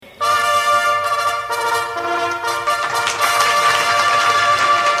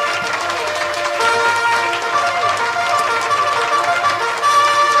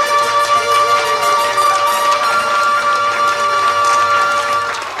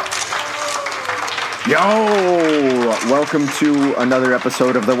Yo! Welcome to another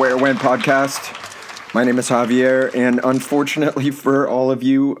episode of the Where When podcast. My name is Javier, and unfortunately for all of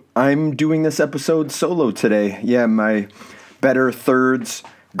you, I'm doing this episode solo today. Yeah, my better thirds,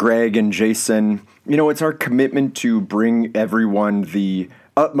 Greg and Jason. You know, it's our commitment to bring everyone the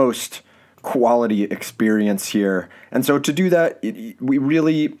utmost quality experience here. And so to do that, we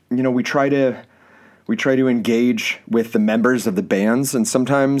really, we try to engage with the members of the bands, and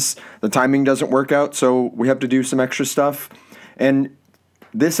sometimes the timing doesn't work out, so we have to do some extra stuff. And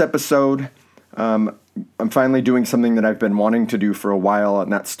this episode, I'm finally doing something that I've been wanting to do for a while, and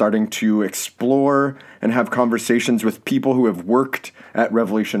that's starting to explore and have conversations with people who have worked at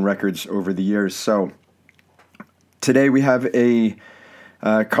Revelation Records over the years. So today we have a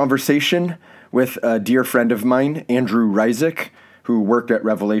conversation with a dear friend of mine, Andrew Rizik, who worked at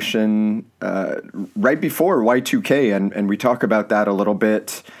Revelation right before Y2K, and we talk about that a little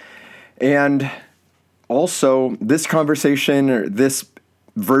bit. And also, this conversation, or this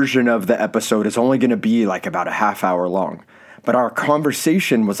version of the episode, is only going to be like about a half hour long. But our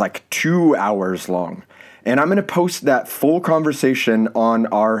conversation was like 2 hours long. And I'm going to post that full conversation on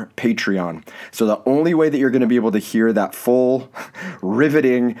our Patreon. So the only way that you're going to be able to hear that full,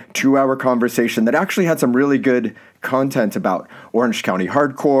 riveting 2-hour conversation that actually had some really good content about Orange County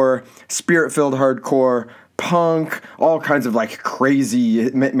hardcore, spirit-filled hardcore, punk, all kinds of like crazy.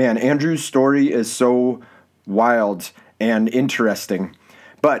 Man, Andrew's story is so wild and interesting.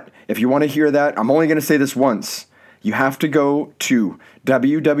 But if you want to hear that, I'm only going to say this once. You have to go to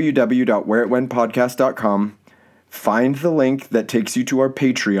www.whereitwentpodcast.com, find the link that takes you to our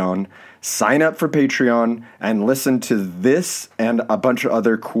Patreon, sign up for Patreon, and listen to this and a bunch of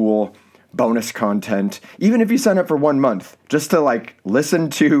other cool bonus content, even if you sign up for 1 month, just to like listen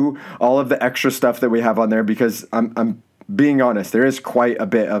to all of the extra stuff that we have on there, because I'm being honest, there is quite a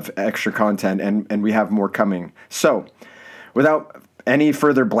bit of extra content, and we have more coming. So without any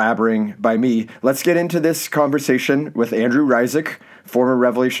further blabbering by me, let's get into this conversation with Andrew Rizik, former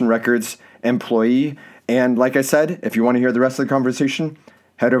Revelation Records employee. And like I said, if you want to hear the rest of the conversation,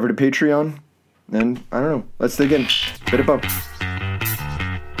 head over to Patreon. And I don't know, let's dig in. Bit of both.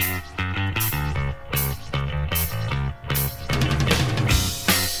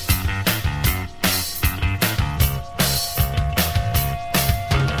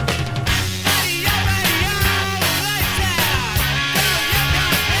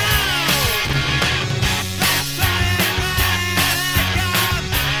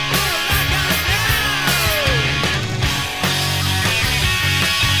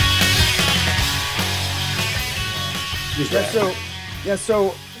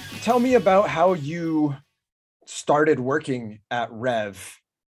 So tell me about how you started working at Rev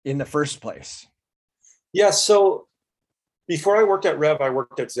in the first place. Yeah, so before I worked at Rev, I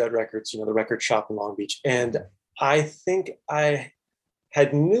worked at Zed Records, the record shop in Long Beach. And I think I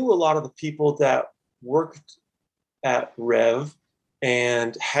had knew a lot of the people that worked at Rev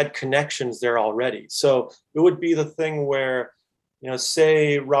and had connections there already. So it would be the thing where,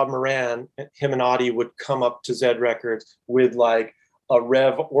 say Rob Moran, him and Audie would come up to Zed Records with like a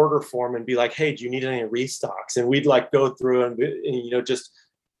Rev order form and be like, hey, do you need any restocks? And we'd like go through and just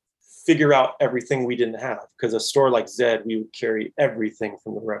figure out everything we didn't have. Because a store like Zed, we would carry everything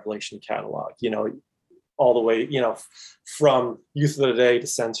from the Revelation catalog, all the way, from Youth of the Day to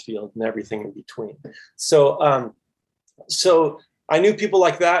Sensefield and everything in between. So I knew people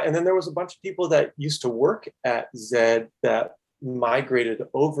like that. And then there was a bunch of people that used to work at Zed that migrated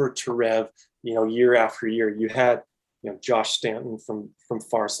over to Rev, year after year. You had Josh Stanton from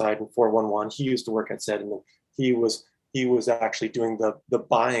Farside and 411. He used to work at Zed, and then he was actually doing the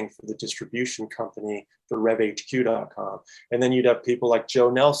buying for the distribution company for RevHQ.com. And then you'd have people like Joe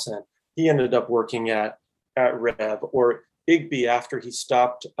Nelson. He ended up working at Rev, or Igby after he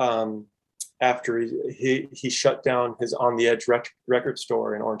stopped, after he shut down his On the Edge record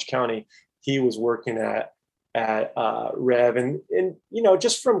store in Orange County. He was working at Rev, and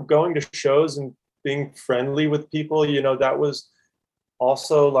just from going to shows and being friendly with people, that was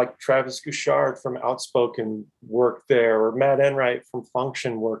also like Travis Gouchard from Outspoken worked there, or Matt Enright from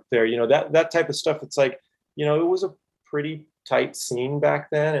Function worked there. That type of stuff. It's like, it was a pretty tight scene back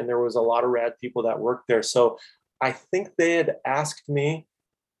then, and there was a lot of rad people that worked there. So I think they had asked me,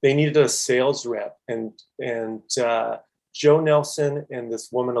 they needed a sales rep, and Joe Nelson and this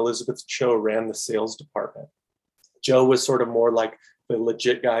woman, Elizabeth Cho, ran the sales department. Joe was sort of more like the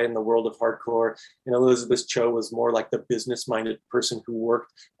legit guy in the world of hardcore, and Elizabeth Cho was more like the business-minded person who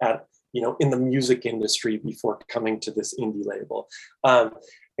worked at, in the music industry before coming to this indie label.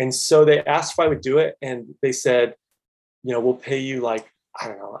 And so they asked if I would do it, and they said, we'll pay you like I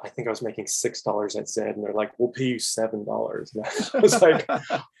don't know, I think I was making $6 at Zed, and they're like, we'll pay you $7. And I was like,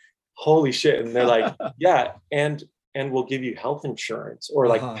 holy shit. And they're like, yeah, and we'll give you health insurance, or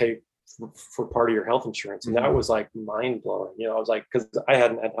like pay for part of your health insurance. And that was like mind blowing. You know, I was like, because I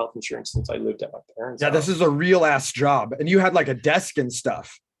hadn't had health insurance since I lived at my parents' house. This is a real ass job. And you had like a desk and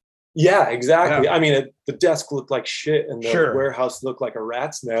stuff. Yeah, exactly. Yeah. I mean, the desk looked like shit, and the warehouse looked like a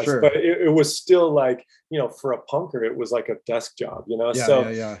rat's nest, but it was still like, you know, for a punker, it was like a desk job, you know?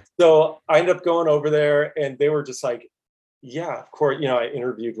 So I ended up going over there, and they were just like, yeah, of course. You know, I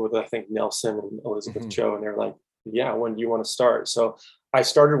interviewed with, I think, Nelson and Elizabeth Cho, and they're like, yeah, when do you want to start? So I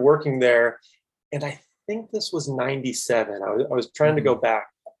started working there, and I think this was 97. I was trying to go back,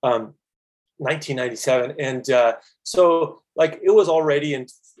 1997. And so like it was already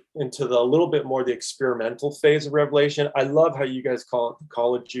into the little bit more the experimental phase of Revelation. I love how you guys call it the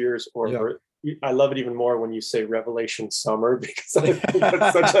college years, or I love it even more when you say Revelation Summer, because I think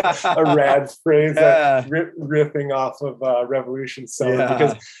that's such a rad phrase, that ripping off of Revolution Summer,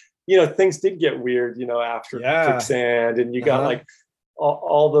 because, you know, things did get weird, you know, after Quicksand, and you got like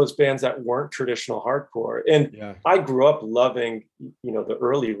all those bands that weren't traditional hardcore. And I grew up loving, you know, the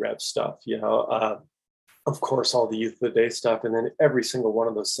early Rev stuff, you know, of course, all the Youth of the Day stuff. And then every single one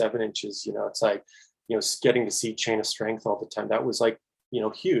of those 7-inches, you know, it's like, you know, getting to see Chain of Strength all the time. That was like, you know,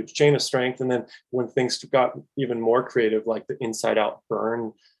 huge. Chain of Strength. And then when things got even more creative, like the Inside Out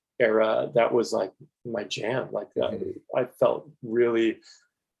Burn era, that was like my jam. Like I felt really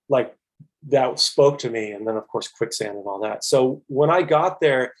like that spoke to me. And then of course Quicksand and all that. So when I got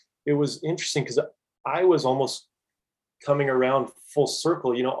there, it was interesting because I was almost coming around full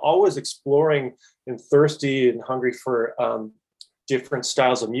circle, you know, always exploring and thirsty and hungry for different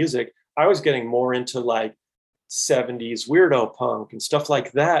styles of music. I was getting more into like 70s weirdo punk and stuff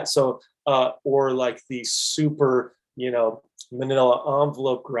like that. So, or like the super, you know, Manila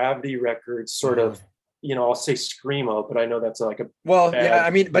Envelope Gravity records, sort of, you know, I'll say screamo, but I know that's like a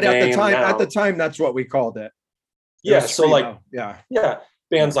I mean, but at the time, that's what we called it. So like,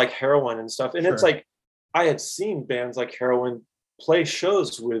 bands like Heroin and stuff. And it's like, I had seen bands like Heroin play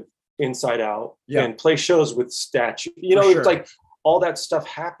shows with Inside Out and play shows with Statue. You know, it's like all that stuff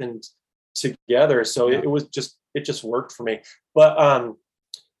happened together. So it just worked for me. But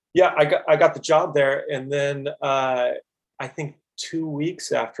I got the job there, and then I think 2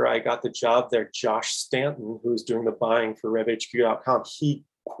 weeks after I got the job there, Josh Stanton, who's doing the buying for RevHQ.com, he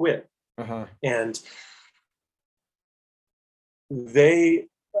quit. And they,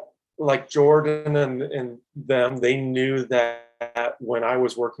 like Jordan and them, they knew that when I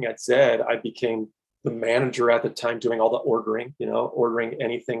was working at Zed, I became the manager at the time, doing all the ordering, you know, ordering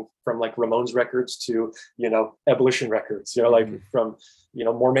anything from like Ramones records to, you know, Ebullition records, you know, like from, you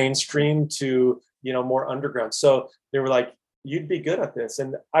know, more mainstream to, you know, more underground. So they were like, you'd be good at this.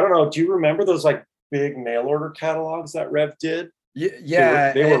 And I don't know, do you remember those like big mail order catalogs that Rev did?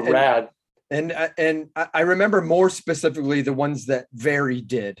 Yeah. They were rad. And I remember more specifically the ones that Very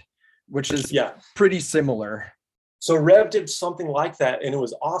did, which is pretty similar. So Rev did something like that, and it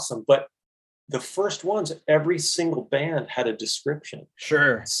was awesome. But the first ones, every single band had a description.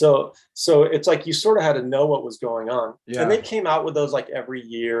 Sure. So it's like you sort of had to know what was going on. Yeah. And they came out with those like every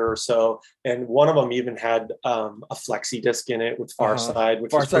year or so. And one of them even had a flexi disc in it with Farside,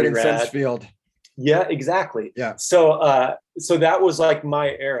 which was pretty rad. Sensefield. Yeah, exactly. Yeah. So so that was like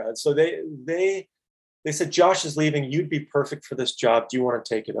my era. So they said, Josh is leaving. You'd be perfect for this job. Do you want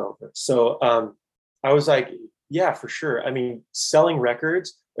to take it over? So I was like, yeah, for sure. I mean, selling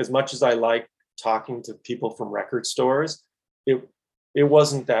records, as much as I like talking to people from record stores, it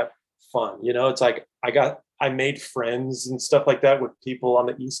wasn't that fun. You know, it's like I made friends and stuff like that with people on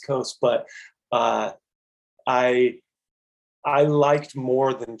the East Coast, but I liked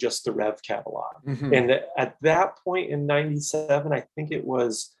more than just the Rev catalog. And at that point in 97, I think it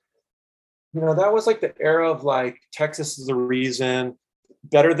was, you know, that was like the era of like Texas Is the Reason,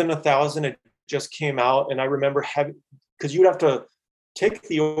 Better Than 1,000. It just came out. And I remember because you'd have to take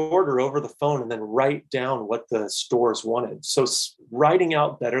the order over the phone and then write down what the stores wanted. So writing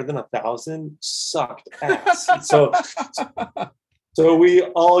out Better Than 1,000 sucked ass. So we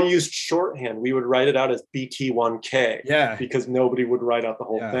all used shorthand. We would write it out as BT1K, because nobody would write out the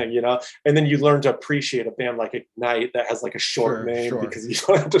whole thing, you know? And then you learn to appreciate a band like Ignite that has like a short name because you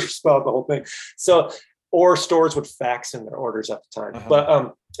don't have to spell out the whole thing. So, or stores would fax in their orders at the time.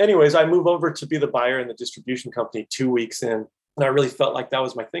 But anyways, I move over to be the buyer in the distribution company 2 weeks in. And I really felt like that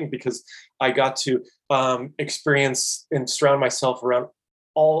was my thing, because I got to experience and surround myself around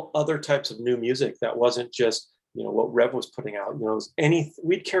all other types of new music that wasn't just, you know, what Rev was putting out. You know,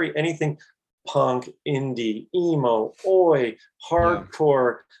 we'd carry anything punk, indie, emo, oi,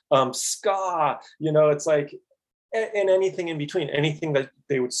 hardcore, ska, it's like, and anything in between, anything that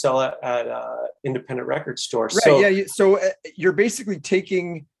they would sell at independent record stores. Right. So, yeah. So you're basically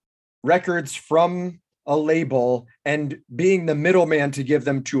taking records from a label and being the middleman to give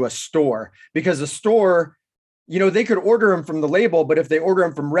them to a store, because a store, they could order them from the label, but if they order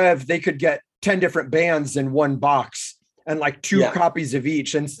them from Rev, they could get 10 different bands in one box and like 2 copies of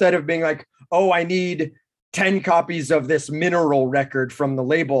each, instead of being like, oh, I need 10 copies of this Mineral record from the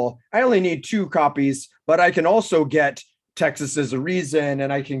label. I only need 2 copies, but I can also get Texas Is a Reason,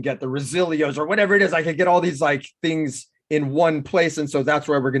 and I can get the Resilios or whatever it is. I can get all these like things in one place. And so that's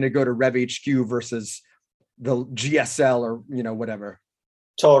why we're going to go to Rev HQ versus the GSL or, whatever.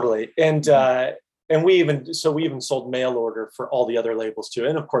 Totally. And we even sold mail order for all the other labels too.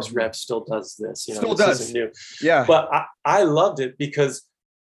 And of course, Rev still does this, still does. Isn't new. Yeah. But I loved it because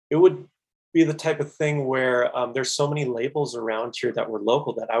it would be the type of thing where there's so many labels around here that were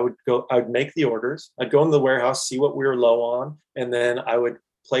local that I would make the orders. I'd go in the warehouse, see what we were low on, and then I would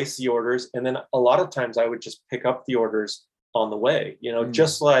place the orders. And then a lot of times I would just pick up the orders on the way,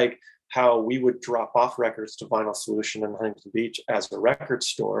 just like how we would drop off records to Vinyl Solution in Huntington Beach as a record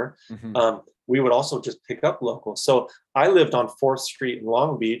store. Mm-hmm. We would also just pick up local. So I lived on 4th Street in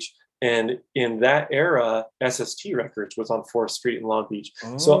Long Beach. And in that era, SST Records was on 4th Street in Long Beach.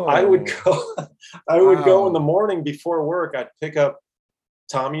 Oh. So I would go in the morning before work. I'd pick up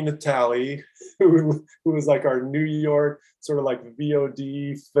Tommy Natale, who was like our New York sort of like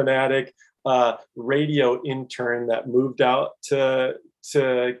VOD fanatic radio intern that moved out to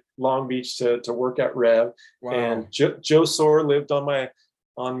Long Beach to work at Rev. Wow. And Joe Soar lived on my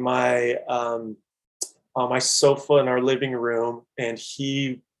sofa in our living room, and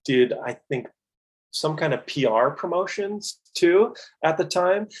he did, I think, some kind of PR promotions too at the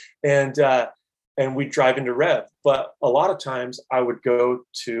time. And we'd drive into Rev. But a lot of times I would go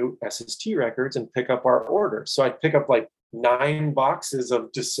to SST Records and pick up our order. So I'd pick up like 9 boxes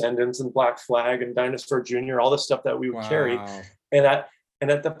of Descendants and Black Flag and Dinosaur Jr., all the stuff that we would carry. And at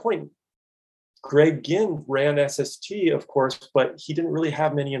that point, Greg Ginn ran SST, of course, but he didn't really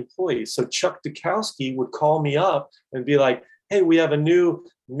have many employees. So Chuck Dukowski would call me up and be like, hey, we have a new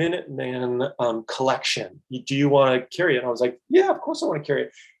Minuteman collection. Do you want to carry it? And I was like, yeah, of course I want to carry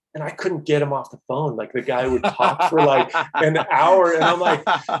it. And I couldn't get him off the phone. Like the guy would talk for like an hour. And I'm like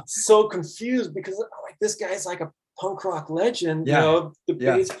so confused because like this guy's like a punk rock legend, the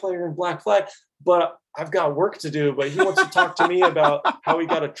bass player in Black Flag. But I've got work to do. But he wants to talk to me about how he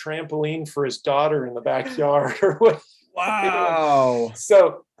got a trampoline for his daughter in the backyard or what. Wow.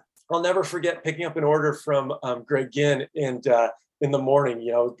 So I'll never forget picking up an order from Greg Ginn, and in the morning,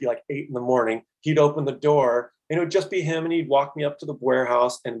 it would be like 8 a.m. He'd open the door, and it would just be him, and he'd walk me up to the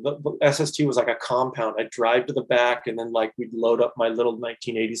warehouse. And the SST was like a compound. I'd drive to the back, and then like we'd load up my little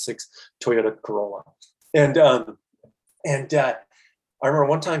 1986 Toyota Corolla. And I remember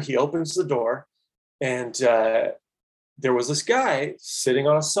one time he opens the door, and there was this guy sitting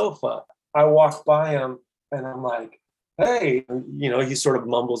on a sofa. I walked by him, and I'm like, hey, he sort of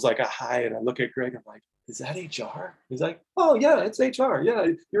mumbles like a hi, and I look at Greg, I'm like, is that HR? He's like, oh yeah, it's HR. Yeah,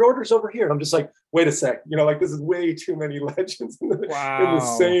 your order's over here. And I'm just like, wait a sec, like this is way too many legends in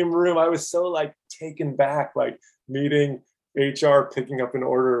the same room. I was so like taken back, like meeting HR, picking up an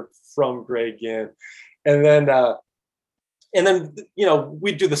order from Greg Ginn. And then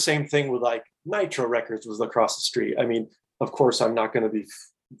we'd do the same thing with like Nitro Records was across the street. I mean, of course, I'm not going to be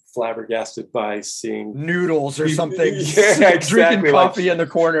flabbergasted by seeing noodles or something, exactly. Drinking coffee in the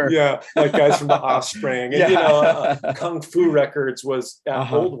corner, like guys from the Offspring. And Kung Fu Records was at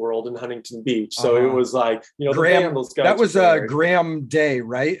Old World in Huntington Beach, so it was like Graham, the Vandals guys. That was Graham Day,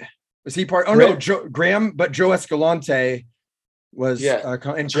 right? Was he part? Graham, but Joe Escalante was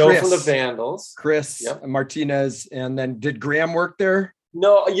and Joe Chris, from the Vandals, Chris Martinez, and then did Graham work there?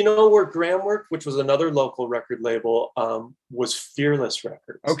 No, where Graham worked, which was another local record label, was Fearless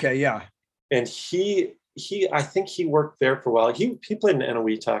Records. Okay, yeah. And he I think he worked there for a while. He played in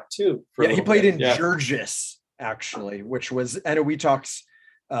Enowetok too. He played in Jurgis, actually, which was Enowetak's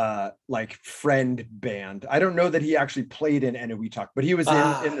like friend band. I don't know that he actually played in Enowetok, but he was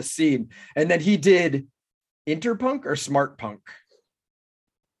in the scene. And then he did Interpunk or Smart Punk.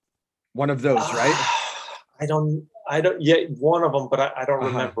 One of those, right? I don't one of them, but I don't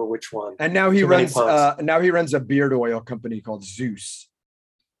remember which one. And now he runs a beard oil company called Zeus.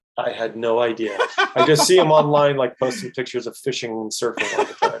 I had no idea. I just see him online, like posting pictures of fishing and surfing all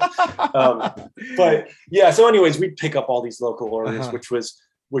the time. But yeah, so anyways, we'd pick up all these local orders,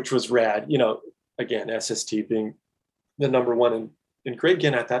 which was rad. Again, SST being the number one Greg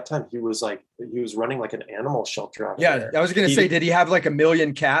Ginn at that time, he was running like an animal shelter out there. I was going to say, did he have like 1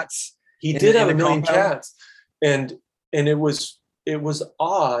 million cats? He did have 1 million cats, and it was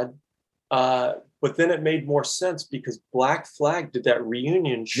odd, but then it made more sense because Black Flag did that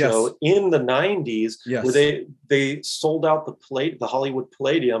reunion show in the 90s where they sold out the Hollywood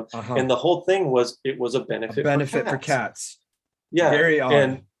Palladium, and the whole thing was a benefit for cats. Yeah, very odd.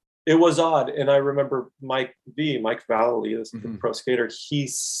 And it was odd. And I remember Mike Vallely, the pro skater, he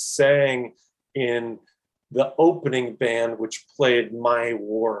sang in the opening band, which played My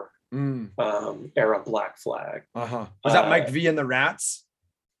War era Black Flag. Was that Mike V and the Rats?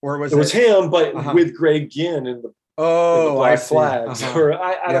 Or was it? It was him, but with Greg Ginn in the Black Flags. Or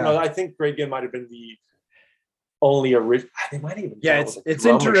I don't know. I think Greg Ginn might have been the only original. They might even. Yeah, it's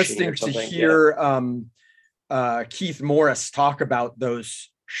interesting to hear Keith Morris talk about those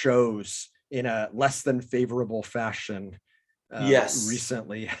shows in a less than favorable fashion.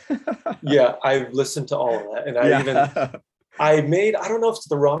 Recently. Yeah, I've listened to all of that, and I don't know if it's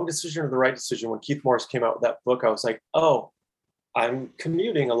the wrong decision or the right decision. When Keith Morris came out with that book, I was like, oh, I'm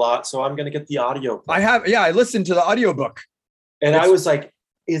commuting a lot, so I'm going to get the audio book. I listened to the audiobook. And I was like,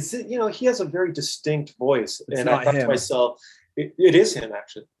 is it, he has a very distinct voice. And I thought to myself, it is him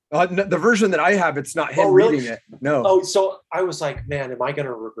actually. The version that I have, it's not him reading it. No. Oh, so I was like, man, am I going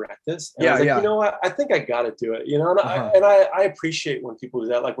to regret this? And I was like, you know what? I think I got to do it. And I appreciate when people do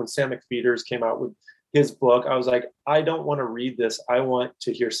that. Like when Sam McPheeters came out with his book, I was like, I don't want to read this. I want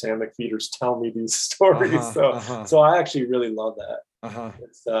to hear Sam McPheeters tell me these stories. So I actually really love that.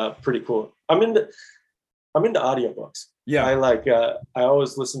 It's pretty cool. I'm into audiobooks. Yeah. I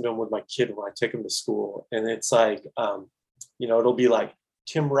always listen to them with my kid when I take him to school. And it's like, it'll be like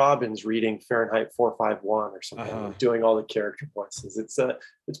Tim Robbins reading Fahrenheit 451 or something, doing all the character voices.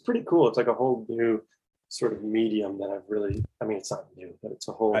 It's pretty cool. It's like a whole new sort of medium that I've really, it's not new, but it's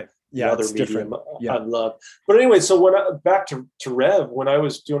a whole other medium I love. But anyway, so back to Rev, when I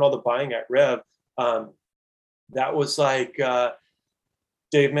was doing all the buying at Rev, that was like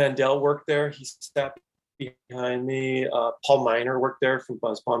Dave Mandel worked there. He sat behind me. Paul Miner worked there from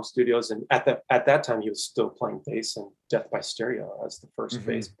Buzz Bomb Studios, and at that time he was still playing bass in Death by Stereo as the first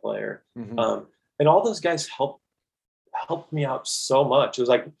bass player. And all those guys helped me out so much. It was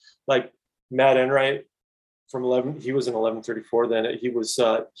like Matt Enright from 11. He was in 1134. Then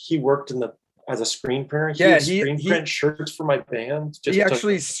he worked as a screen printer. He print shirts for my band. He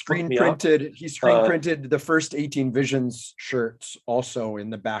actually screen printed the first 18 Visions shirts also in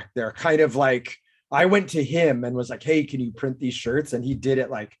the back there. Kind of like I went to him and was like, hey, can you print these shirts? And he did it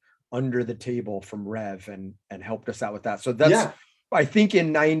like under the table from Rev and helped us out with that. So that's, I think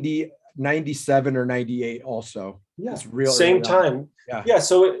in 97 or 98 also. Yeah. It's real same time. Yeah.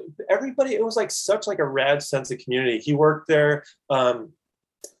 So everybody, it was like such like a rad sense of community. He worked there. Paul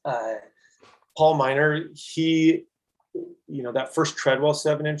Miner, he, that first Treadwell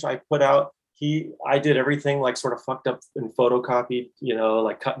 7-inch I put out, I did everything like sort of fucked up and photocopied,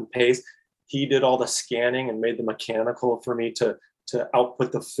 like cut and paste. He did all the scanning and made the mechanical for me to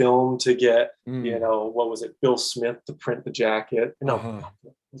output the film to get, what was it? Bill Smith to print the jacket. No,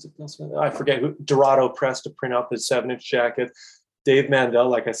 was it Bill Smith? I forget who. Dorado Press to print out the 7-inch jacket. Dave Mandel,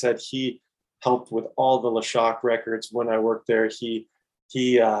 like I said, he helped with all the LeShock records when I worked there. He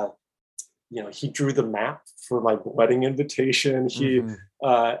drew the map for my wedding invitation. He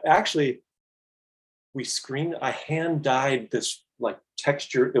actually, I hand dyed this like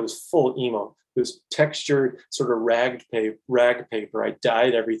texture. It was full emo. It was textured sort of rag paper. I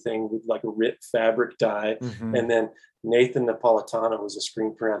dyed everything with like a RIT fabric dye. And then Nathan Napolitano was a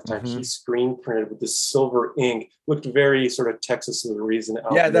screen printer at the time. He screen printed with this silver ink. Looked very sort of Texas of the Reason.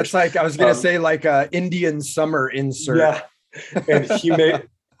 Yeah, that's like, I was going to say like a Indian summer insert. Yeah. And he made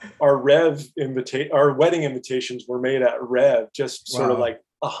our wedding invitations were made at Rev, just sort of like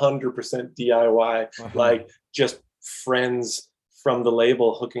 100% DIY, like just friends from the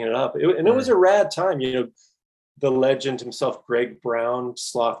label hooking it up. It was a rad time. The legend himself, Greg Brown,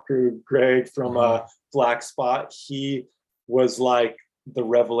 Sloth Crew Greg from Black Spot, he was like the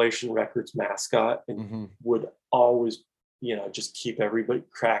Revelation Records mascot and would always, just keep everybody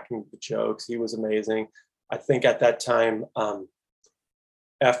cracking the jokes. He was amazing. I think at that time,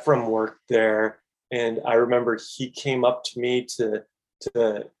 Ephraim worked there, and I remember he came up to me to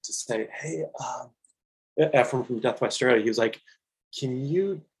say, hey, Ephraim from Death by Stereo, he was like, can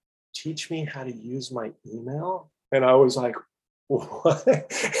you teach me how to use my email? And I was like, what?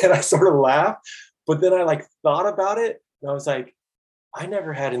 And I sort of laughed, but then I like thought about it, and I was like, I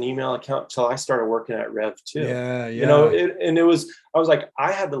never had an email account till I started working at Rev too. Yeah. I was like,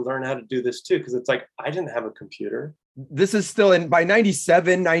 I had to learn how to do this too, because it's like I didn't have a computer. this is still by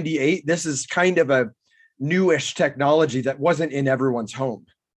 97, 98, this is kind of a newish technology that wasn't in everyone's home.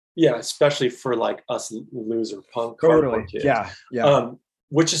 Yeah, especially for like us loser punk Totally. hardcore kids. Yeah.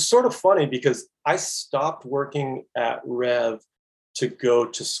 Which is sort of funny because I stopped working at Rev to go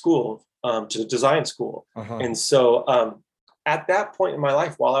to school, to design school. And so at that point in my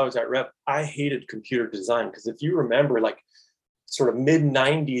life, while I was at Rev, I hated computer design because if you remember, like sort of mid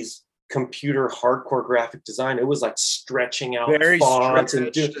 90s computer hardcore graphic design, it was like stretching out very fonts and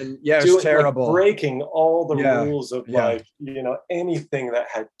it was terrible, like breaking all the rules of like, you know, anything that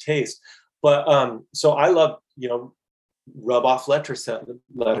had taste. But so I love, you know, rub off letters,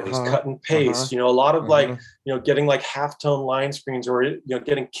 cut and paste, you know, a lot of like, you know, getting like halftone line screens or, you know,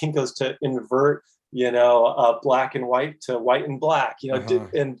 getting Kinkos to invert, you know, black and white to white and black, you know,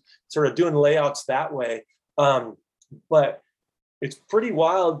 and sort of doing layouts that way. But it's pretty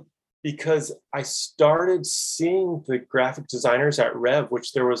wild because I started seeing the graphic designers at Rev,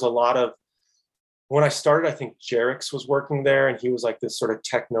 which there was a lot of, when I started, I think Jerix was working there and he was like this sort of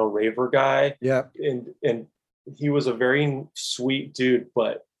techno raver guy. Yeah. And he was a very sweet dude,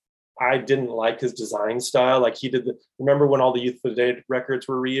 but I didn't like his design style. Like he did remember when all the Youth of the Day records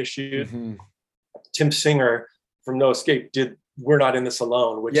were reissued? Tim Singer from No Escape did We're Not in This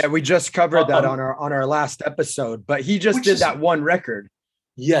Alone, which we just covered that on our last episode, but he just did that one record.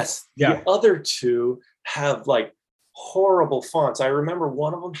 Yes. The other two have like horrible fonts. I remember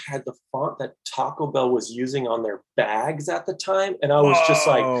one of them had the font that Taco Bell was using on their bags at the time. And I was just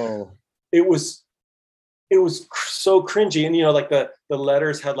like, it was so cringy. And, you know, like the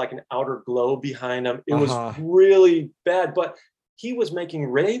letters had like an outer glow behind them. It was really bad, but he was making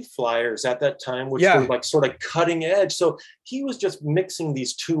rave flyers at that time, which were like sort of cutting edge. So he was just mixing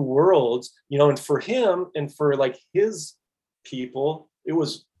these two worlds, you know, and for him and for like his people, it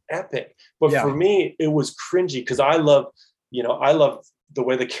was epic. But for me, it was cringy because I love the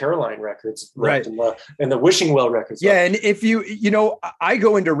way the Caroline records looked and the Wishing Well records. Yeah. And if you know, I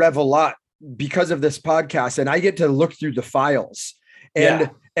go into Rev a lot because of this podcast and I get to look through the files. And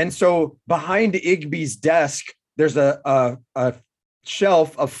so behind Igby's desk, there's a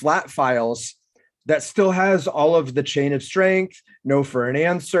shelf of flat files that still has all of the Chain of Strength, No for an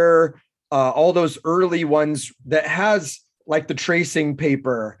Answer, all those early ones that has like the tracing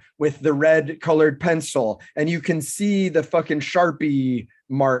paper with the red colored pencil. And you can see the fucking Sharpie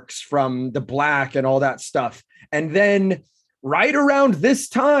marks from the black and all that stuff. And then right around this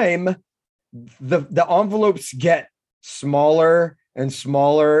time, the envelopes get smaller and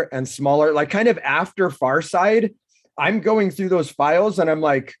smaller and smaller, like kind of after Far Side. I'm going through those files and I'm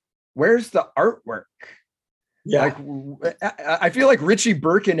like, where's the artwork? Like, I feel like Richie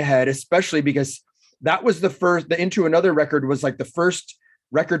Birkenhead, especially because that was the Into Another record was like the first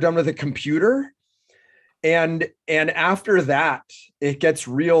record done with a computer. And after that, it gets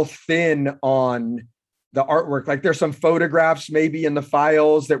real thin on the artwork. Like there's some photographs maybe in the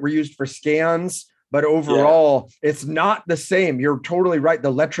files that were used for scans, but overall it's not the same. You're totally right.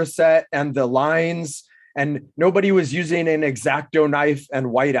 The letter set and the lines, and nobody was using an X-Acto knife and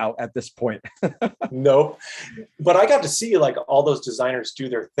whiteout at this point. No, but I got to see like all those designers do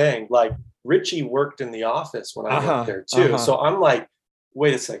their thing. Like Richie worked in the office when I worked there too. So I'm like,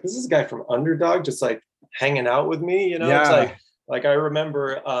 wait a sec, this is a guy from Underdog just like hanging out with me, you know? It's like I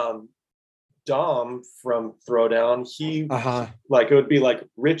remember Dom from Throwdown, he like it would be like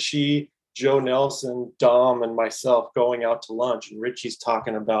Richie, Joe Nelson, Dom, and myself going out to lunch, and Richie's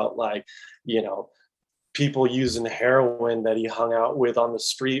talking about like, you know, people using heroin that he hung out with on the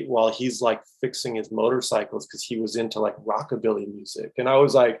street while he's like fixing his motorcycles because he was into like rockabilly music. And I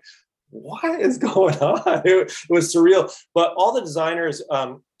was like, what is going on? It was surreal. But all the designers,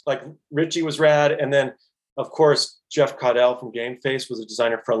 like Richie was rad. And then of course, Jeff Caudell from Game Face was a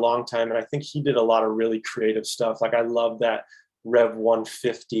designer for a long time. And I think he did a lot of really creative stuff. Like I love that Rev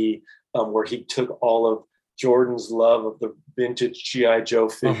 150, where he took all of Jordan's love of the vintage G.I. Joe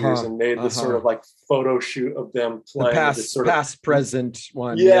figures and made this sort of like photo shoot of them playing the past present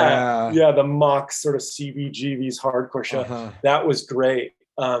one. The mock sort of CBGB's hardcore show. That was great.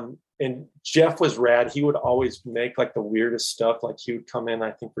 And Jeff was rad. He would always make like the weirdest stuff. Like he would come in,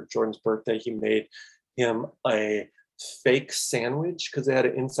 I think for Jordan's birthday, he made him a fake sandwich because they had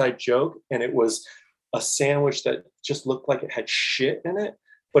an inside joke, and it was a sandwich that just looked like it had shit in it,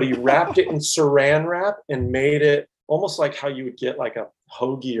 but he wrapped it in saran wrap and made it almost like how you would get like a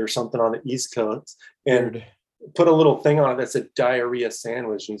hoagie or something on the East Coast, and put a little thing on it that said diarrhea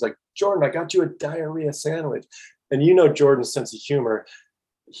sandwich. And he's like, Jordan, I got you a diarrhea sandwich. And you know Jordan's sense of humor.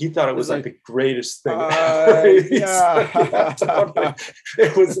 he thought it was like the greatest thing. Yeah. Totally.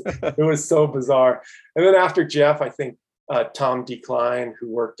 It was so bizarre. And then after Jeff, I think Tom Decline, who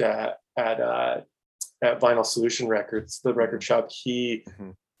worked at Vinyl Solution Records, the record shop, he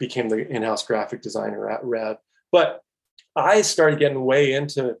became the in-house graphic designer at Rev. But I started getting way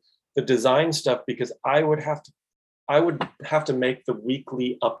into the design stuff because I would have to make the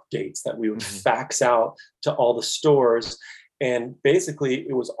weekly updates that we would fax out to all the stores. And basically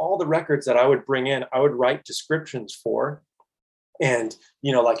it was all the records that I would bring in, I would write descriptions for. And,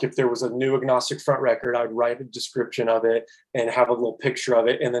 you know, like if there was a new Agnostic Front record, I'd write a description of it and have a little picture of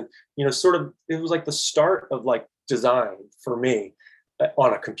it. And then, you know, sort of, it was like the start of like design for me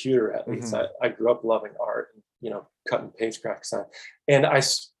on a computer, at least. I grew up loving art, you know, cutting page graphic design. And I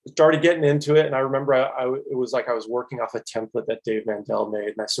started getting into it. And I remember it was like I was working off a template that Dave Mandel made.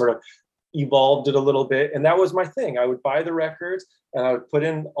 And I sort of evolved it a little bit. And that was my thing. I would buy the records and I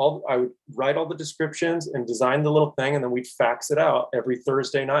would write all the descriptions and design the little thing. And then we'd fax it out every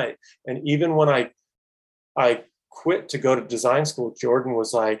Thursday night. And even when I quit to go to design school, Jordan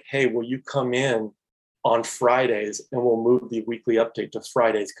was like, hey, will you come in on Fridays and we'll move the weekly update to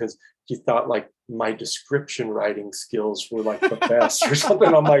Fridays? Because he thought like my description writing skills were like the best or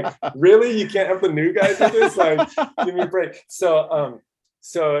something. I'm like, really? You can't have the new guy do this? Like, give me a break. So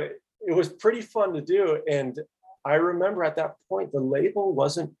it was pretty fun to do. And I remember at that point, the label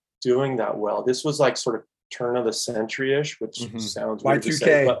wasn't doing that well. This was like sort of turn of the century-ish, which sounds weird to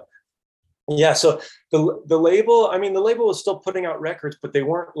say, but yeah. So the label, I mean, the label was still putting out records, but they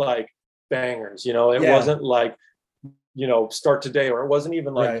weren't like bangers, you know, it wasn't like, you know, Start Today, or it wasn't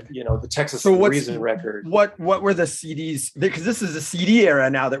even like, you know, the Texas Reason record. What were the CDs? Because this is a CD era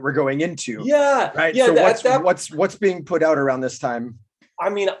now that we're going into. Yeah. Right. Yeah. So what's being put out around this time? I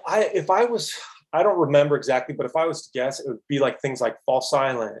mean, I don't remember exactly, but if I was to guess, it would be like things like Fall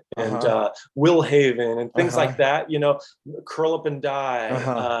Silent and Will Haven and things like that, you know, Curl Up and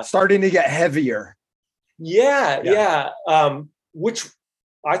Die. Starting to get heavier. Yeah. Which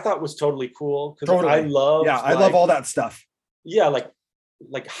I thought was totally cool because I love. Yeah, I love all that stuff. Yeah, like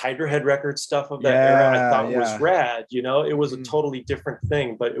Hydra Head record stuff of that era. I thought was rad. You know, it was a totally different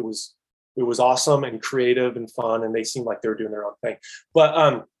thing, but it was awesome and creative and fun, and they seemed like they were doing their own thing.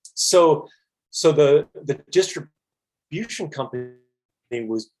 But so the distribution company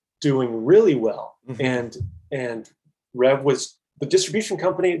was doing really well, and Rev was the distribution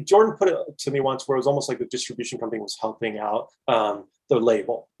company. Jordan put it to me once where it was almost like the distribution company was helping out the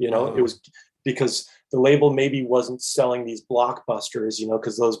label. You know, it was because the label maybe wasn't selling these blockbusters, you know,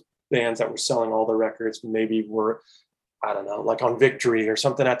 because those bands that were selling all the records maybe were, I don't know, like on Victory or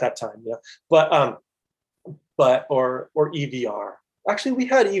something at that time. Yeah. But or EVR. Actually, we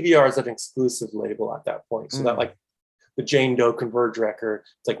had EVR as an exclusive label at that point. So that like the Jane Doe Converge record,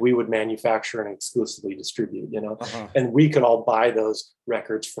 it's like we would manufacture and exclusively distribute, you know, and we could all buy those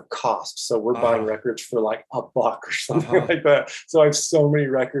records for cost. So we're buying records for like $1 or something like that. So I have so many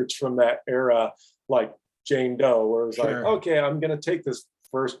records from that era, like Jane Doe, where it was like, okay, I'm going to take this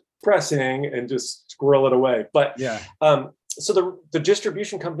first pressing and just squirrel it away. But so the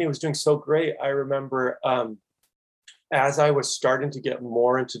distribution company was doing so great. I remember as I was starting to get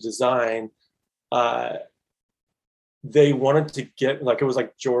more into design, they wanted to get, like, it was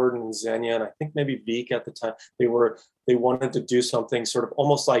like Jordan and Xenia, and I think maybe Veek at the time. They wanted to do something sort of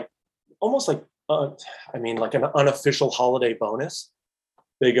almost like I mean, like an unofficial holiday bonus.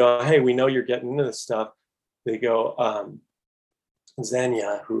 They go, hey, we know you're getting into this stuff. They go,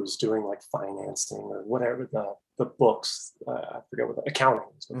 Xenia, who's doing like financing or whatever, the books, I forget what the accounting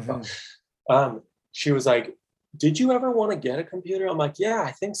is. She was like, did you ever want to get a computer? I'm like, yeah,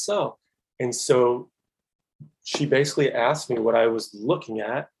 I think so. And so she basically asked me what I was looking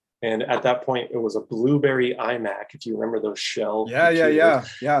at. And at that point, it was a Blueberry iMac, if you remember those shell.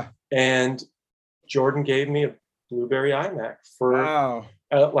 Yeah. And Jordan gave me a Blueberry iMac for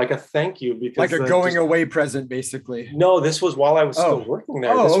like a thank you. Because like a going away present, basically. No, this was while I was still working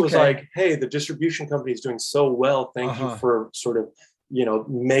there. This was like, hey, the distribution company is doing so well. Thank you for sort of, you know,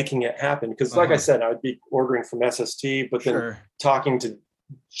 making it happen. Because like I said, I'd be ordering from SST, but then talking to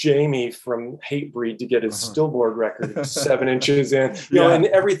Jamie from Hatebreed to get his Stillboard record 7 inches in, you know, and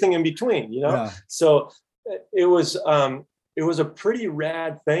everything in between, you know. So it was a pretty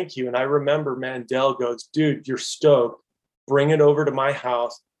rad thank you. And I remember Mandel goes, dude, you're stoked. Bring it over to my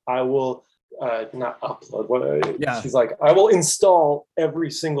house. I will not upload. She's like, I will install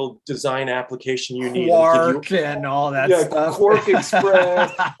every single design application you need. Quark and all that stuff. Quark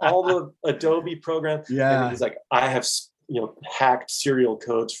Express, all the Adobe programs. And he's like, I have hacked serial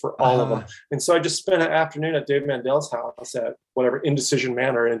codes for all of them. And so I just spent an afternoon at Dave Mandel's house at whatever Indecision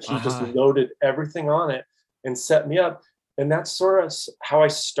Manor, and he just loaded everything on it and set me up. And that's sort of how I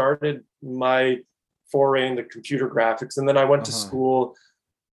started my foray into computer graphics. And then I went to school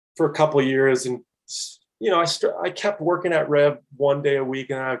for a couple of years, and I kept working at Rev one day a week.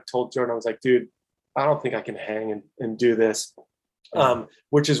 And I told Jordan, I was like, dude, I don't think I can hang and do this.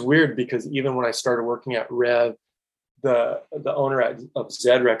 Which is weird, because even when I started working at Rev, the owner of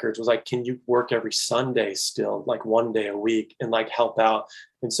Zed Records was like, can you work every Sunday still, like one day a week, and like help out?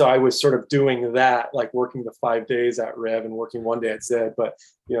 And so I was sort of doing that, like working the 5 days at Rev and working one day at Zed. But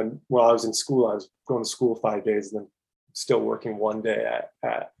while I was in school, I was going to school 5 days and then still working one day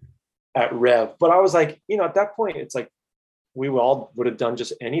at Rev. But I was like, at that point, it's like we all would have done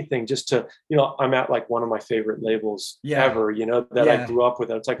just anything just to, I'm at like one of my favorite labels ever, that I grew up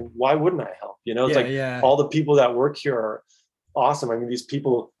with. It's like, why wouldn't I help? It's like all the people that work here are awesome. I mean, these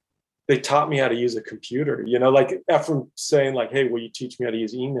people, they taught me how to use a computer, like Ephraim saying like, hey, will you teach me how to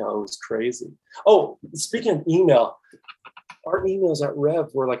use email? It was crazy. Oh, speaking of email, our emails at Rev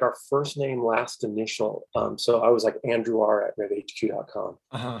were like our first name, last initial. So I was like Andrew R at revhq.com.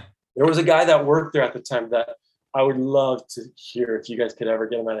 There was a guy that worked there at the time that I would love to hear if you guys could ever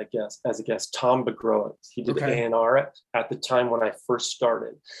get him as a guest, Tom Begrowitz. He did A&R at the time when I first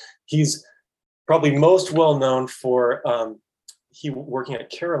started. He's probably most well known for he working at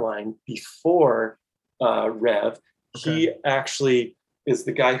Caroline before Rev. He actually is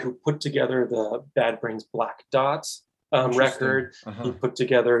the guy who put together the Bad Brains Black Dots record. He put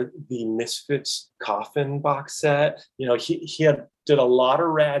together the Misfits Coffin box set. He did a lot of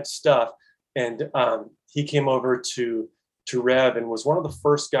rad stuff, and he came over to Rev and was one of the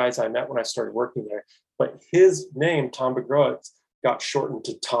first guys I met when I started working there. But his name, Tom Begrowitz, got shortened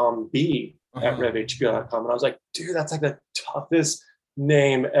to Tom B at RevHQ.com. And I was like, dude, that's like the toughest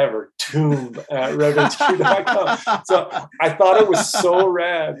name ever, Tomb at RevHQ.com. So I thought it was so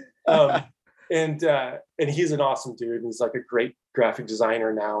rad. And he's an awesome dude. And he's like a great graphic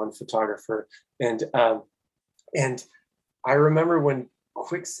designer now and photographer. And I remember when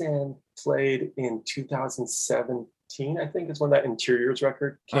Quicksand played in 2017, I think is when that Interiors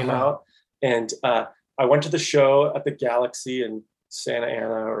record came out. And I went to the show at the Galaxy in Santa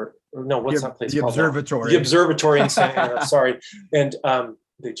Ana, or no, what's that place called? Observatory. The Observatory in Santa Ana, sorry. And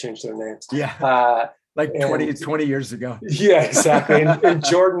they changed their names. Yeah. Like 20 years ago. Yeah, exactly. And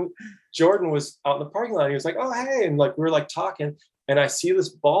Jordan was out in the parking lot. He was like, oh, hey. And like, we were like talking, and I see this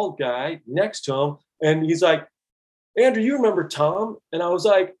bald guy next to him, and he's like, Andrew, you remember Tom? And I was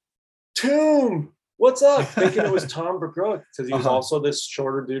like, Tomb, what's up? Thinking it was Tom Begrowitz, because he was also this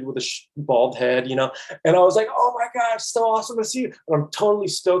shorter dude with a bald head, And I was like, oh my gosh, so awesome to see you. And I'm totally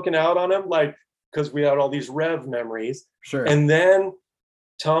stoking out on him, like, because we had all these Rev memories. Sure. And then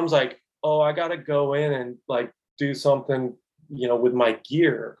Tom's like, oh, I got to go in and like do something, with my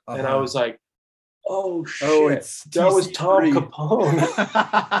gear. And I was like, oh shit, that was Tom Capone.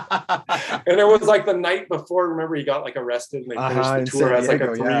 And it was like the night before. Remember, he got like arrested and they finished the tour as like a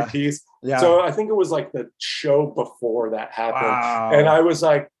 3-piece. Yeah. So I think it was like the show before that happened. Wow. And I was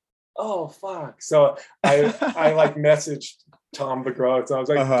like, oh fuck. So I like messaged Tom Begrowitz. I was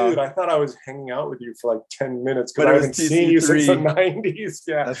like, dude, I thought I was hanging out with you for like 10 minutes because I haven't seen you since the 90s.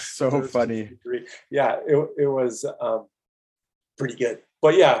 Yeah. That's so funny. Yeah, it was pretty good.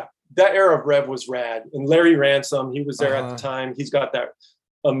 But yeah, that era of Rev was rad. And Larry Ransom, he was there at the time. He's got that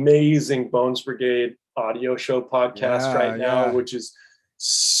amazing Bones Brigade audio show podcast now, which is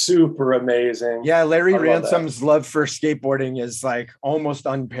super amazing. Yeah, Larry Ransom's love for skateboarding is like almost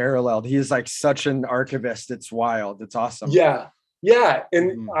unparalleled. He is like such an archivist. It's wild. It's awesome. Yeah.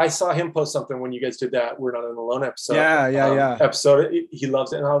 And I saw him post something when you guys did that We're Not Alone episode. Episode. He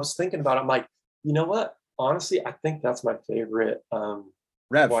loves it. And I was thinking about it. I'm like, you know what? Honestly, I think that's my favorite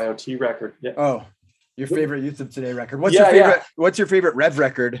Rev YOT record. Yeah. Oh, your favorite Youth of Today record. What's your favorite Rev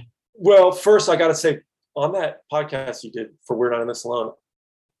record? Well, first I got to say, on that podcast you did for We're Not in This Alone,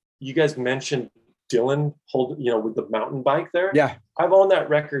 you guys mentioned Dylan with the mountain bike there. Yeah. I've owned that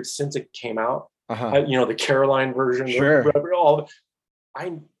record since it came out. The Caroline version. Sure.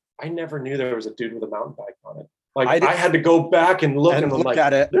 I never knew there was a dude with a mountain bike on it. Like I had to go back and look, and I'm like,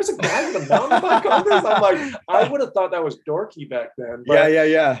 there's a guy with a mountain bike on this. I'm like, I would have thought that was dorky back then. But,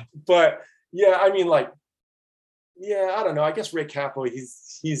 yeah. But yeah, I mean, like, yeah, I don't know. I guess Ray Capo,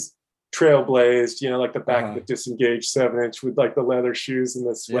 he's trailblazed, like the back of the disengaged 7-inch with like the leather shoes and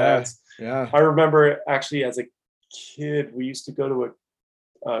the sweats. Yeah. I remember actually as a kid, we used to go to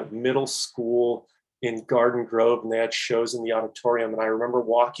a middle school in Garden Grove, and they had shows in the auditorium. And I remember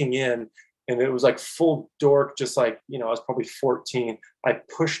walking in, and it was like full dork, just like, you know, I was probably 14. I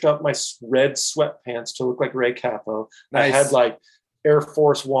pushed up my red sweatpants to look like Ray Capo. Nice. I had like Air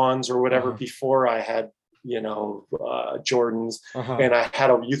Force Ones or whatever before I had, you know, Jordans, and I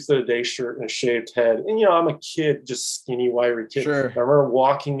had a Youth of the Day shirt and a shaved head. And, you know, I'm a kid, just skinny, wiry kid. Sure. I remember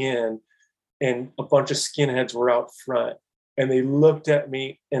walking in and a bunch of skinheads were out front, and they looked at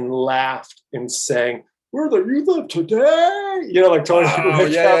me and laughed and sang, "We're the youth of today," you know, like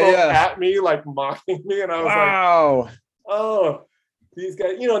totally at me, like mocking me. And I was like, oh, these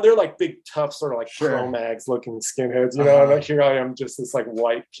guys, you know, they're like big, tough, sort of like Cro-Mags looking skinheads, you know, and like, here I am, just this like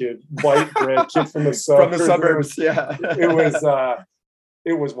white bread kid from the suburbs. Yeah.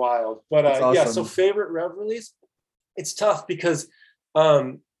 It was wild. But awesome. Yeah, so favorite Rev release, it's tough because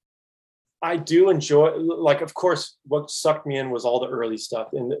I do enjoy, like, of course, what sucked me in was all the early stuff.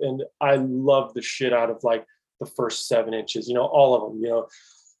 And I love the shit out of like the first 7 inches, you know, all of them, you know,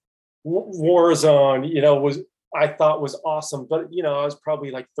 Warzone, you know, I thought was awesome, but you know, I was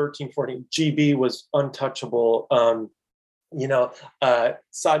probably like 13, 14. GB was untouchable. You know,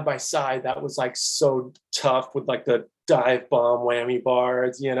 Side by Side, that was like so tough with like the dive bomb whammy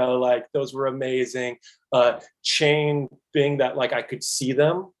bars, you know, like those were amazing. Chain being that like I could see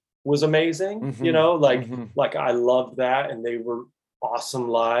them was amazing, you know, like I loved that, and they were awesome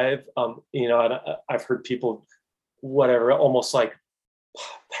live. You know, and I've heard people, whatever, almost like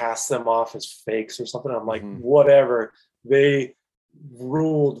pass them off as fakes or something. I'm like, whatever. They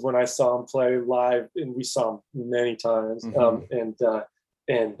ruled when I saw them play live, and we saw them many times.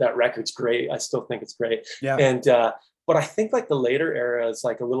 And that record's great. I still think it's great. Yeah. And but I think like the later era is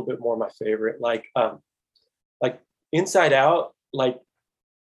like a little bit more my favorite. Like Inside Out, like,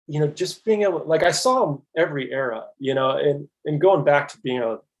 you know, just being able, like, I saw them every era, you know, and going back to being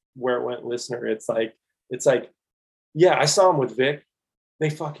a Where It Went listener, it's like, yeah, I saw them with Vic. They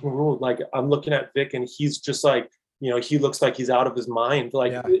fucking ruled. Like, I'm looking at Vic, and he's just like, you know, he looks like he's out of his mind,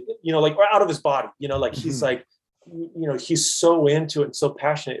 like, you know, like, or out of his body, you know, like he's like, you know, he's so into it and so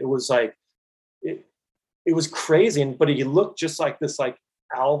passionate. It was like, it was crazy. But he looked just like this, like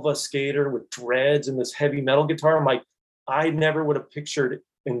Alva skater with dreads and this heavy metal guitar. I'm like, I never would have pictured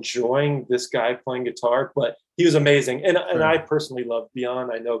enjoying this guy playing guitar, but he was amazing. And I personally love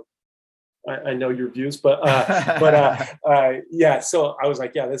Beyond. I know your views, but yeah. So I was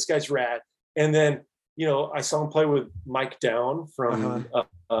like, yeah, this guy's rad. And then, you know, I saw him play with Mike Down from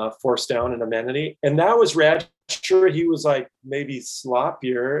Force Down and Amenity, and that was rad. Sure, he was like maybe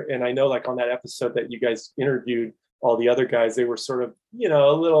sloppier, and I know like on that episode that you guys interviewed all the other guys, they were sort of, you know,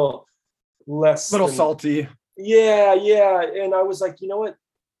 a little less, salty. Yeah. And I was like, you know what?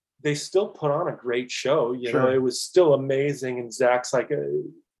 They still put on a great show. You know, it was still amazing. And Zach's like,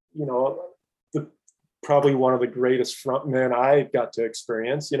 you know, probably one of the greatest frontmen I got to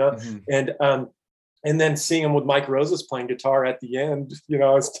experience, you know, and then seeing him with Mike Roses playing guitar at the end, you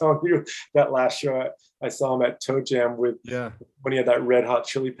know, I was telling you that last show I saw him at Toe Jam with when he had that Red Hot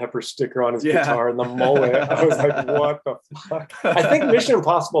Chili Pepper sticker on his guitar and the mullet. I was like, what the fuck? I think Mission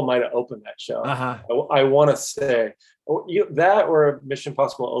Impossible might have opened that show. I want to say that, or Mission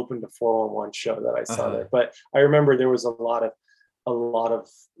Impossible opened the 411 show that I saw there. But I remember there was a lot of,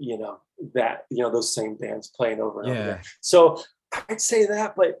 you know, that, you know, those same bands playing over and over again. So I'd say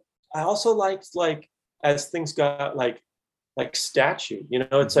that, but I also liked, like, as things got like Statue, you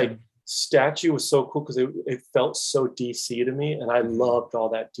know, it's like Statue was so cool because it felt so DC to me, and I loved all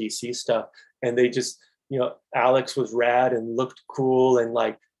that DC stuff. And they just, you know, Alex was rad and looked cool, and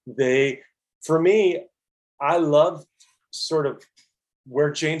like for me, I loved sort of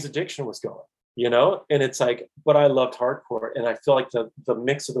where Jane's Addiction was going, you know, and it's like, but I loved hardcore, and I feel like the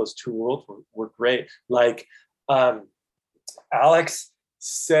mix of those two worlds were great. Like Alex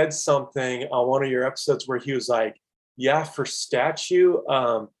said something on one of your episodes where he was like, yeah, for Statue,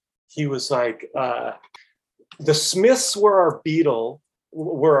 he was like, the Smiths were our Beatles.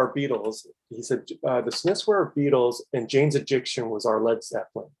 He said, the Smiths were our Beatles, and Jane's Addiction was our Led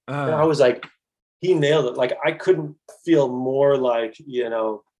Zeppelin. And I was like, he nailed it. Like, I couldn't feel more like, you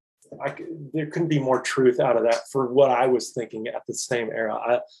know, there couldn't be more truth out of that for what I was thinking at the same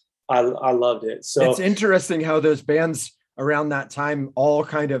era. I loved it. So it's interesting how those bands around that time all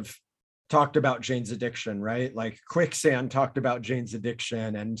kind of talked about Jane's Addiction, right? Like Quicksand talked about Jane's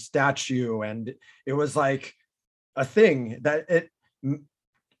Addiction, and Statue, and it was like a thing that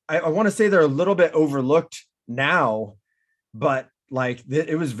I want to say they're a little bit overlooked now, but like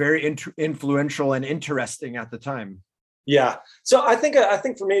it was very influential and interesting at the time. Yeah. So I think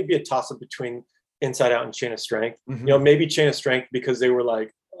for me it'd be a toss up between Inside Out and Chain of Strength. You know, maybe Chain of Strength because they were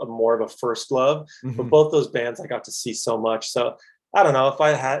like more of a first love, but both those bands I got to see so much. So I don't know if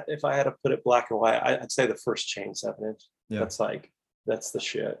I had to put it black and white, I'd say the first chain 7-inch. Yeah. That's the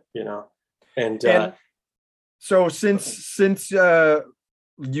shit, you know. And so since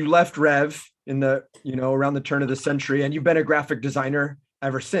you left Rev in the, you know, around the turn of the century, and you've been a graphic designer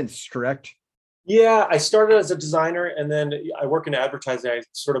ever since, correct? yeah, I started as a designer, and then I work in advertising. I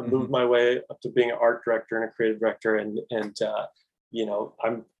sort of moved my way up to being an art director and a creative director, and you know,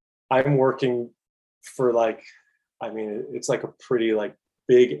 I'm working for like, I mean, it's like a pretty like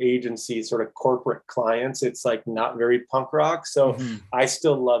big agency sort of corporate clients. It's like not very punk rock. So I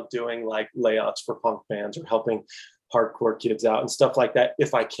still love doing like layouts for punk bands or helping hardcore kids out and stuff like that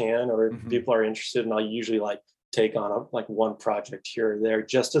if I can, or if people are interested. And I'll usually like take on like one project here or there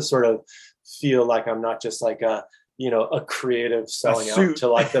just to sort of feel like I'm not just like a, you know, a creative selling out to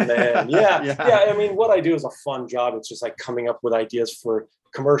like the man. Yeah. I mean, what I do is a fun job. It's just like coming up with ideas for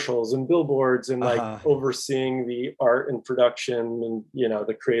commercials and billboards and like overseeing the art and production and, you know,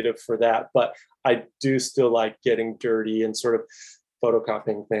 the creative for that. But I do still like getting dirty and sort of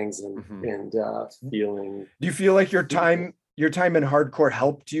photocopying things and feeling. Do you feel like your time in hardcore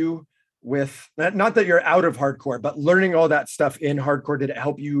helped you with, not that you're out of hardcore, but learning all that stuff in hardcore? Did it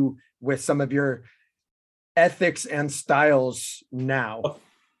help you with some of your ethics and styles now?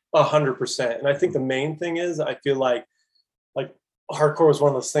 100%. And I think the main thing is, I feel like hardcore is one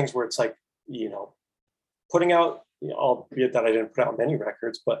of those things where it's like, you know, putting out, you know, albeit that I didn't put out many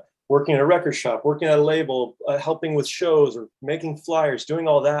records, but working in a record shop, working at a label, helping with shows or making flyers, doing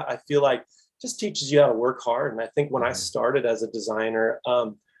all that, I feel like just teaches you how to work hard. And I think when I started as a designer,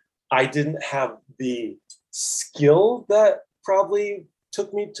 I didn't have the skill that probably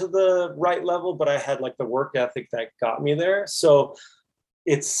took me to the right level, but I had like the work ethic that got me there. So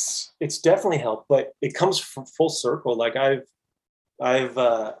it's definitely helped, but it comes from full circle. Like I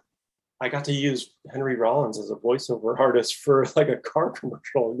got to use Henry Rollins as a voiceover artist for like a car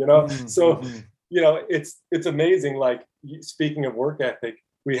commercial, you know? So, you know, it's amazing. Like, speaking of work ethic,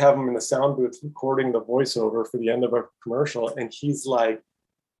 we have him in the sound booth recording the voiceover for the end of a commercial. And he's like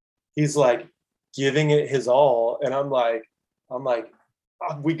giving it his all. And I'm like,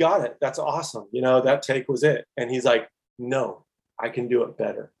 oh, we got it. That's awesome. You know, that take was it. And he's like, no, I can do it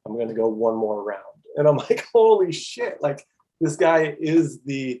better. I'm going to go one more round. And I'm like, holy shit. Like, this guy is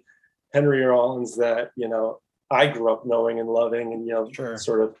the Henry Rollins that, you know, I grew up knowing and loving. And, you know,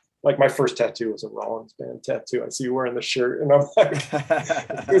 sort of like my first tattoo was a Rollins band tattoo. I see you wearing the shirt. And I'm like,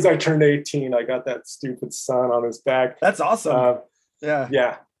 as soon as I turned 18, I got that stupid sun on his back. That's awesome.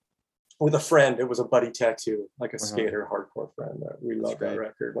 Yeah. With a friend. It was a buddy tattoo, like a skater, hardcore friend. We loved that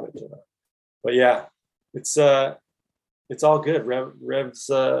record when it came out. But yeah, it's all good. Rev's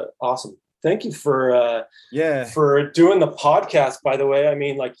awesome. Thank you for doing the podcast, by the way. I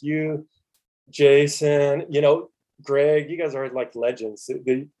mean, like you, Jason, you know, Greg, you guys are like legends,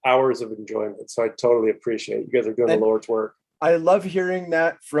 the hours of enjoyment. So I totally appreciate it. You guys are doing the Lord's work. I love hearing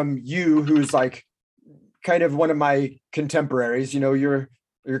that from you, who's like kind of one of my contemporaries. You know, you're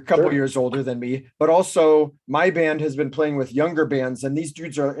a couple years older than me, but also my band has been playing with younger bands, and these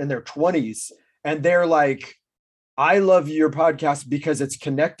dudes are in their 20s, and they're like, I love your podcast because it's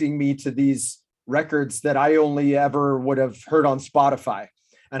connecting me to these records that I only ever would have heard on Spotify.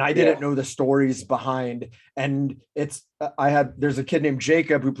 And I didn't know the stories behind. And there's a kid named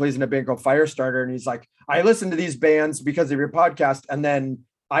Jacob who plays in a band called Firestarter. And he's like, I listen to these bands because of your podcast. And then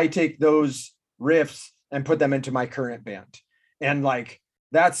I take those riffs and put them into my current band. And like,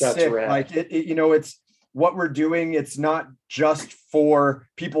 that's sick. Rad. Like it, you know, it's what we're doing. It's not just for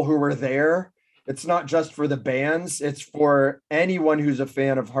people who were there. It's not just for the bands. It's for anyone who's a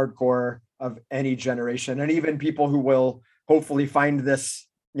fan of hardcore of any generation. And even people who will hopefully find this,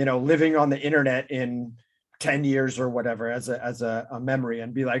 you know, living on the internet in 10 years or whatever, as a memory,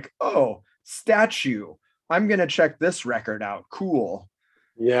 and be like, oh, Statue, I'm going to check this record out. Cool.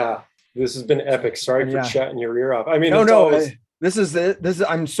 Yeah. This has been epic. Sorry for chatting your ear off. I mean, this is,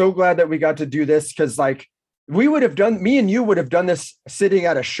 I'm so glad that we got to do this. Cause like me and you would have done this sitting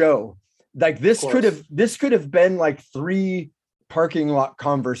at a show. Like this could have been like 3 parking lot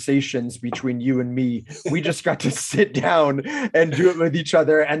conversations between you and me. We just got to sit down and do it with each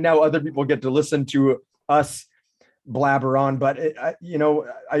other. And now other people get to listen to us blabber on. But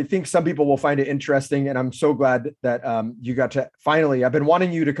I think some people will find it interesting. And I'm so glad that you got to finally, I've been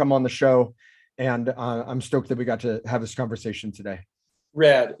wanting you to come on the show, and I'm stoked that we got to have this conversation today.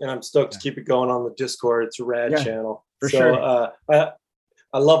 Rad. And I'm stoked to keep it going on the Discord. It's a rad channel. For sure.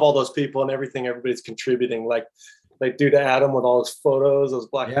 I love all those people and everything everybody's contributing. Like dude Adam with all his photos, those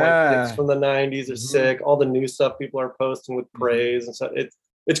black and white pics from the 90s are sick. All the new stuff people are posting with praise and stuff.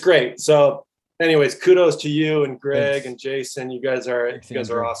 It's great. So anyways, kudos to you and Greg Thanks. and Jason. You guys are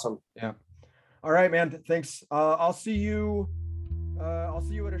Andrew. awesome. Yeah. All right, man. Thanks. I'll see you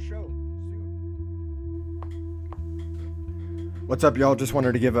at a show soon. What's up, y'all? Just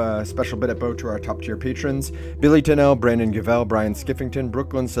wanted to give a special bit of bow to our top tier patrons: Billy Tinnell, Brandon Gavell, Brian Skiffington,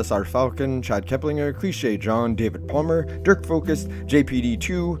 Brooklyn, Cesar Falcon, Chad Keplinger, Cliche John, David Palmer, Dirk Focused,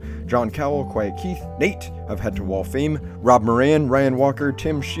 JPD2, John Cowell, Quiet Keith, Nate of Head to Wall fame, Rob Moran, Ryan Walker,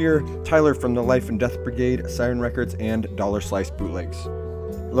 Tim Shear, Tyler from the Life and Death Brigade, Siren Records, and Dollar Slice Bootlegs.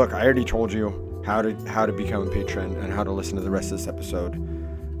 Look, I already told you how to become a patron and how to listen to the rest of this episode,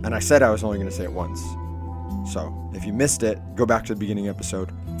 and I said I was only going to say it once. So, if you missed it, go back to the beginning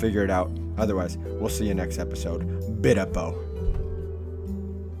episode, figure it out. Otherwise, we'll see you next episode. Bit up, Bo.